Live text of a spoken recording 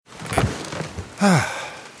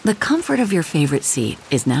The comfort of your favorite seat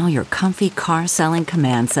is now your comfy car selling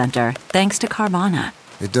command center, thanks to Carvana.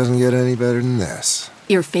 It doesn't get any better than this.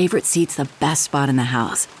 Your favorite seat's the best spot in the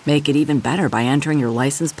house. Make it even better by entering your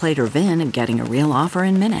license plate or VIN and getting a real offer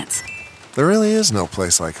in minutes. There really is no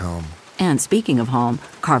place like home. And speaking of home,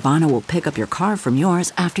 Carvana will pick up your car from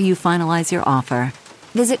yours after you finalize your offer.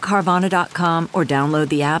 Visit Carvana.com or download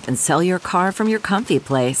the app and sell your car from your comfy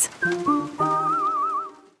place.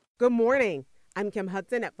 Good morning. I'm Kim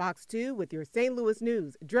Hudson at Fox 2 with your St. Louis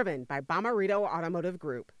news, driven by Bomarito Automotive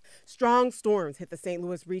Group. Strong storms hit the St.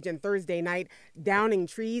 Louis region Thursday night, downing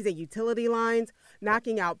trees and utility lines,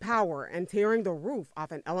 knocking out power and tearing the roof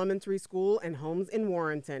off an elementary school and homes in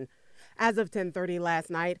Warrenton. As of 10:30 last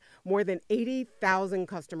night, more than 80,000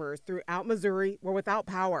 customers throughout Missouri were without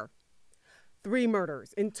power. 3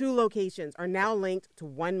 murders in 2 locations are now linked to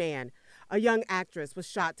one man. A young actress was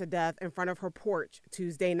shot to death in front of her porch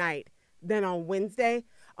Tuesday night. Then on Wednesday,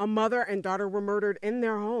 a mother and daughter were murdered in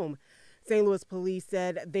their home. St. Louis police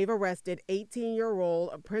said they've arrested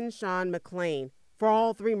 18-year-old Prince Sean McLean for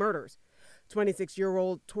all 3 murders.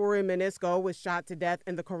 26-year-old Tori Menisco was shot to death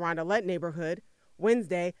in the Carondelet neighborhood.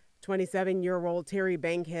 Wednesday, 27-year-old Terry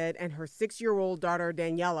Bankhead and her 6-year-old daughter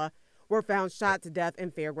Daniela were found shot to death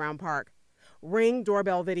in Fairground Park. Ring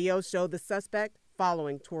doorbell video showed the suspect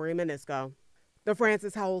following Tori Menisco. The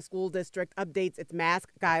Francis Howell School District updates its mask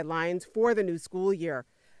guidelines for the new school year.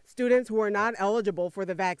 Students who are not eligible for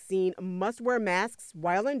the vaccine must wear masks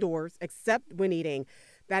while indoors, except when eating.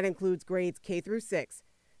 That includes grades K through 6.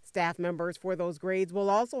 Staff members for those grades will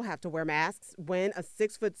also have to wear masks when a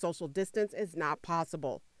 6-foot social distance is not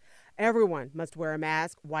possible. Everyone must wear a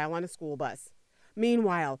mask while on a school bus.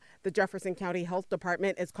 Meanwhile, the Jefferson County Health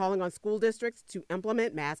Department is calling on school districts to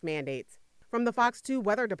implement mask mandates. From the Fox 2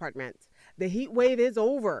 Weather Department, the heat wave is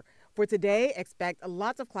over. For today, expect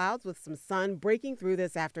lots of clouds with some sun breaking through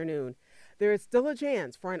this afternoon. There is still a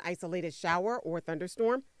chance for an isolated shower or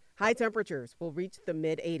thunderstorm. High temperatures will reach the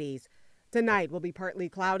mid-80s. Tonight will be partly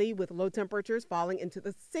cloudy with low temperatures falling into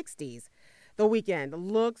the 60s. The weekend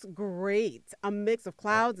looks great. A mix of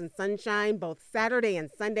clouds and sunshine both Saturday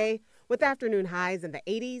and Sunday, with afternoon highs in the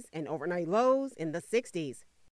 80s and overnight lows in the 60s.